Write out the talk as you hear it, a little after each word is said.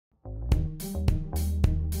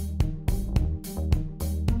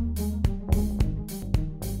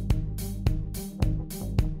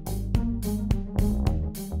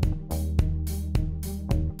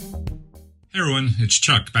Hey everyone, it's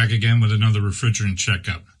Chuck back again with another refrigerant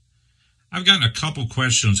checkup. I've gotten a couple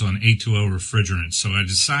questions on A2L refrigerants, so I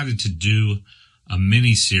decided to do a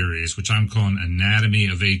mini series which I'm calling Anatomy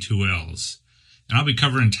of A2Ls. And I'll be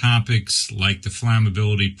covering topics like the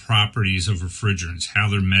flammability properties of refrigerants, how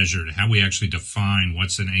they're measured, how we actually define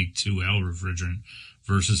what's an A2L refrigerant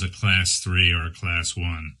versus a class 3 or a class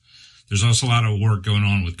 1. There's also a lot of work going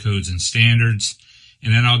on with codes and standards.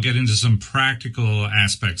 And then I'll get into some practical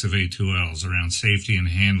aspects of A2Ls around safety and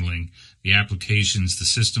handling, the applications, the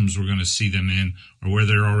systems we're going to see them in, or where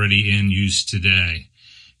they're already in use today.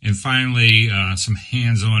 And finally, some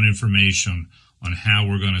hands-on information on how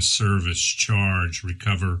we're going to service, charge,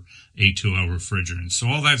 recover A2L refrigerants. So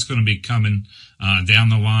all that's going to be coming down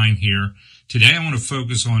the line here. Today I want to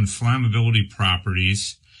focus on flammability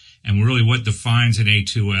properties and really what defines an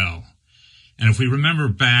A2L. And if we remember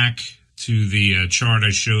back to the chart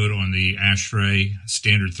I showed on the ASHRAE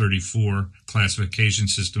Standard 34 classification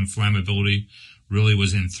system, flammability really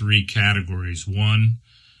was in three categories. One,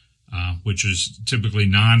 which is typically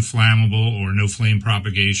non-flammable or no flame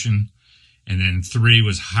propagation. And then three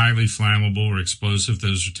was highly flammable or explosive.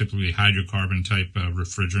 Those are typically hydrocarbon type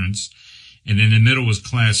refrigerants. And in the middle was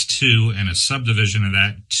class 2 and a subdivision of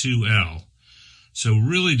that, 2L. So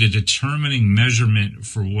really the determining measurement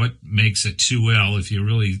for what makes a 2L, if you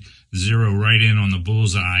really zero right in on the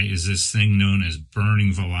bullseye, is this thing known as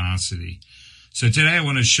burning velocity. So today I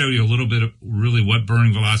want to show you a little bit of really what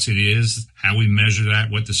burning velocity is, how we measure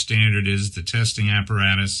that, what the standard is, the testing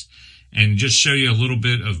apparatus, and just show you a little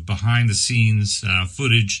bit of behind the scenes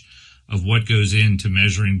footage of what goes into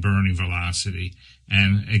measuring burning velocity.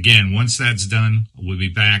 And again, once that's done, we'll be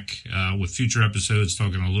back with future episodes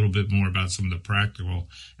talking a little bit more about some of the practical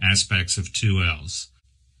aspects of 2Ls.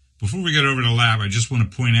 Before we get over to the lab, I just want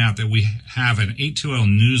to point out that we have an A2L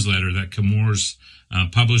newsletter that Chemours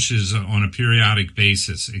publishes on a periodic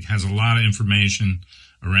basis. It has a lot of information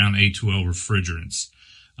around A2L refrigerants.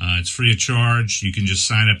 It's free of charge. You can just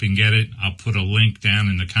sign up and get it. I'll put a link down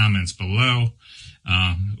in the comments below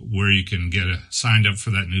where you can get signed up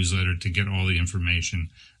for that newsletter to get all the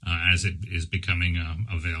information as it is becoming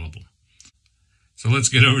available. So let's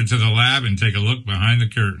get over to the lab and take a look behind the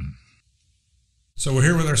curtain. So we're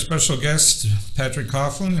here with our special guest, Patrick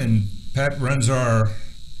Coughlan, and Pat runs our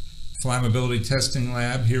flammability testing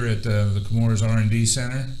lab here at the Chemours R&D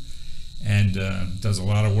Center, and does a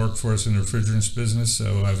lot of work for us in the refrigerants business.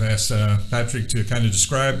 So I've asked Patrick to kind of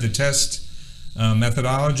describe the test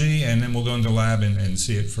methodology, and then we'll go into the lab and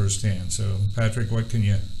see it firsthand. So Patrick, what can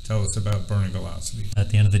you tell us about burning velocity?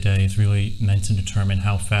 At the end of the day, it's really meant to determine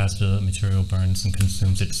how fast a material burns and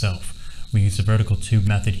consumes itself. We use the vertical tube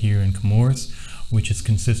method here in Chemours, which is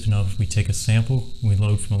consistent of we take a sample, we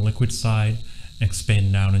load from a liquid side, and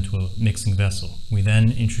expand it out into a mixing vessel. We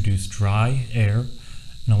then introduce dry air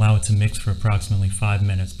and allow it to mix for approximately 5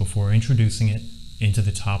 minutes before introducing it into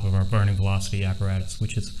the top of our burning velocity apparatus,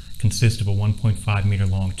 which consists of a 1.5 meter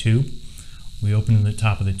long tube. We open the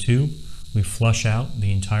top of the tube, we flush out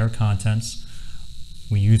the entire contents.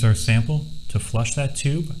 We use our sample to flush that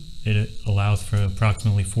tube. It allows for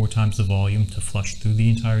approximately 4 times the volume to flush through the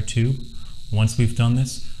entire tube. Once we've done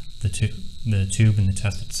this, the tube and the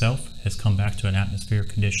test itself has come back to an atmospheric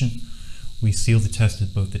condition. We seal the test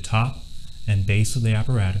at both the top and base of the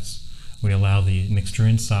apparatus. We allow the mixture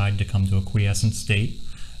inside to come to a quiescent state,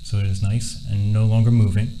 so it is nice and no longer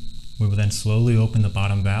moving. We will then slowly open the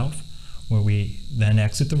bottom valve, where we then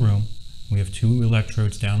exit the room. We have 2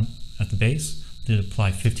 electrodes down at the base that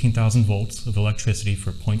apply 15,000 volts of electricity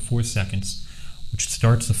for 0.4 seconds, which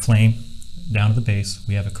starts the flame down at the base.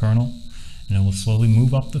 We have a kernel, and it will slowly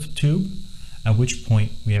move up the tube, at which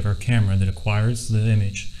point we have our camera that acquires the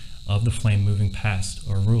image of the flame moving past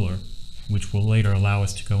our ruler, which will later allow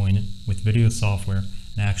us to go in with video software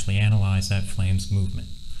and actually analyze that flame's movement.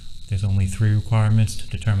 There's only 3 requirements to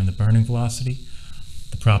determine the burning velocity: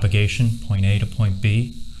 the propagation, point A to point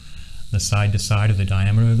B, the side to side of the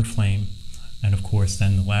diameter of the flame, and of course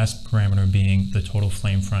then the last parameter being the total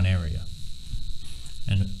flame front area.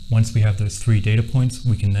 And once we have those 3 data points,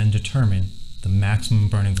 we can then determine the maximum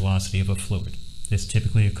burning velocity of a fluid. This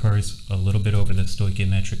typically occurs a little bit over the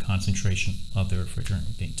stoichiometric concentration of the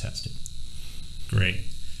refrigerant being tested. Great.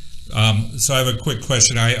 So I have a quick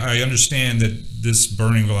question. I understand that this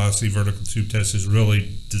burning velocity vertical tube test is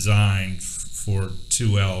really designed for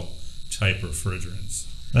 2L type refrigerants.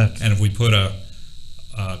 And if we put a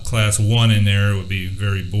class 1 in there, it would be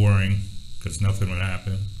very boring because nothing would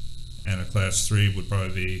happen. And a class 3 would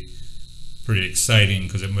probably be pretty exciting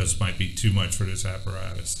because it might be too much for this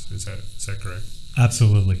apparatus. Is that correct?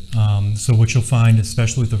 Absolutely. So what you'll find,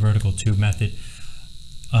 especially with the vertical tube method,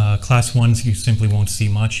 Class 1s, you simply won't see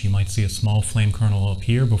much. You might see a small flame kernel up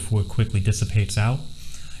here before it quickly dissipates out.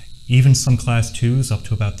 Even some Class 2s, up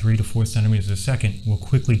to about 3 to 4 centimeters a second, will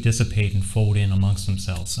quickly dissipate and fold in amongst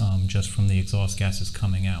themselves just from the exhaust gases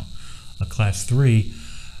coming out. A Class 3,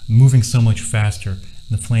 moving so much faster,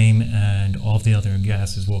 the flame and all the other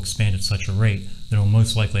gases will expand at such a rate that it will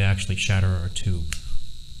most likely actually shatter our tube.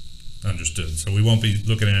 Understood. So we won't be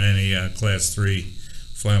looking at any Class 3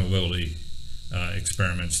 flammability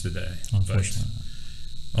experiments today. Unfortunately.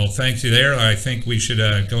 Well, thank you there. I think we should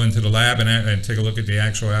go into the lab and take a look at the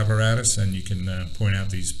actual apparatus, and you can point out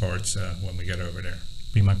these parts when we get over there.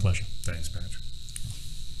 Be my pleasure. Thanks, Patrick.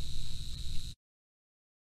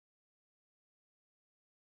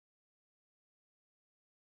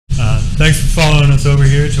 Thanks for following us over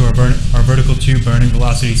here to our vertical tube burning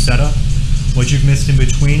velocity setup. What you've missed in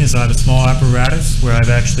between is I have a small apparatus where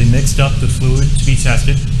I've actually mixed up the fluid to be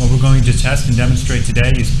tested. What we're going to test and demonstrate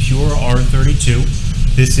today is pure R32.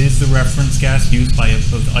 This is the reference gas used by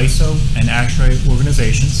both ISO and ASHRAE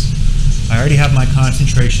organizations. I already have my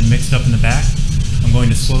concentration mixed up in the back. I'm going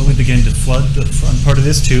to slowly begin to flood the front part of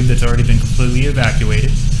this tube that's already been completely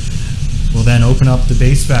evacuated. We'll then open up the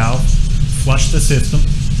base valve, flush the system,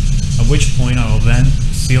 at which point I will then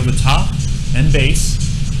seal the top and base,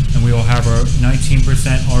 and we will have our 19%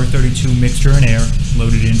 R32 mixture and air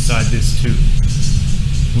loaded inside this tube.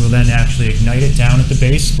 We'll then actually ignite it down at the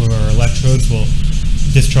base where our electrodes will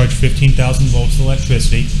discharge 15,000 volts of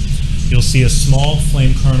electricity. You'll see a small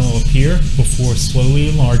flame kernel appear before slowly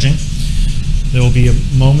enlarging. There will be a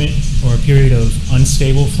moment or a period of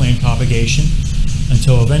unstable flame propagation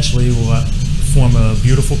until eventually it will form a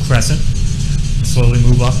beautiful crescent and slowly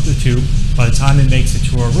move up the tube. By the time it makes it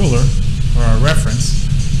to our ruler, or our reference,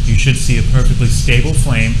 you should see a perfectly stable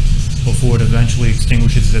flame before it eventually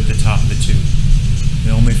extinguishes at the top of the tube.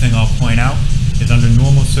 The only thing I'll point out is under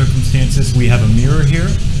normal circumstances we have a mirror here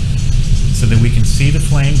so that we can see the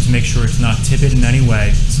flame to make sure it's not tipped in any way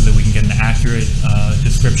so that we can get an accurate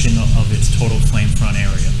description of its total flame front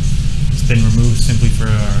area. It's been removed simply for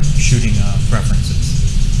our shooting preferences.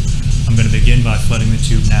 I'm going to begin by flooding the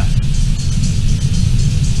tube now.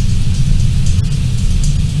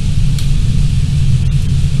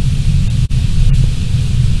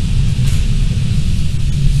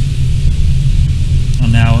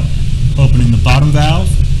 I'm now opening the bottom valve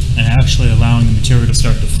and actually allowing the material to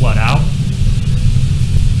start to flood out.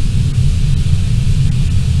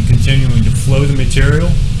 And continuing to flow the material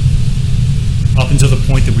up until the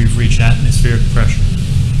point that we've reached atmospheric pressure.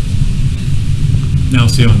 Now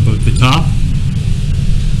see on both the top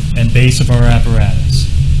and base of our apparatus.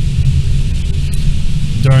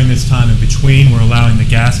 During this time in between, we're allowing the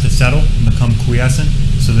gas to settle and become quiescent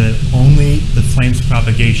so that only the flame's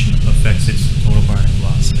propagation affects its total burning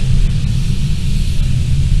velocity.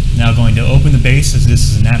 Now going to open the base as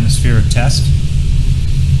this is an atmospheric test.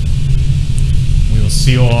 We will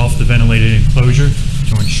seal off the ventilated enclosure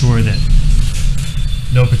to ensure that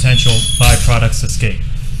no potential byproducts escape.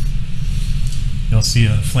 You'll see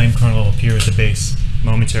a flame kernel appear at the base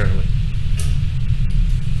momentarily.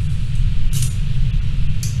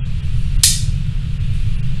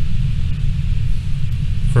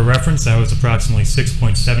 For reference, that was approximately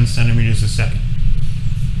 6.7 centimeters a second.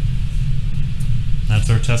 That's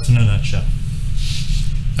our test in a nutshell.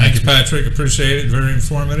 Thanks, Patrick. Appreciate it. Very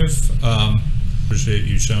informative. Appreciate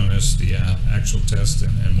you showing us the actual test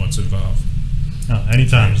and what's involved. Oh,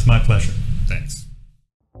 anytime. It's my pleasure. Thanks.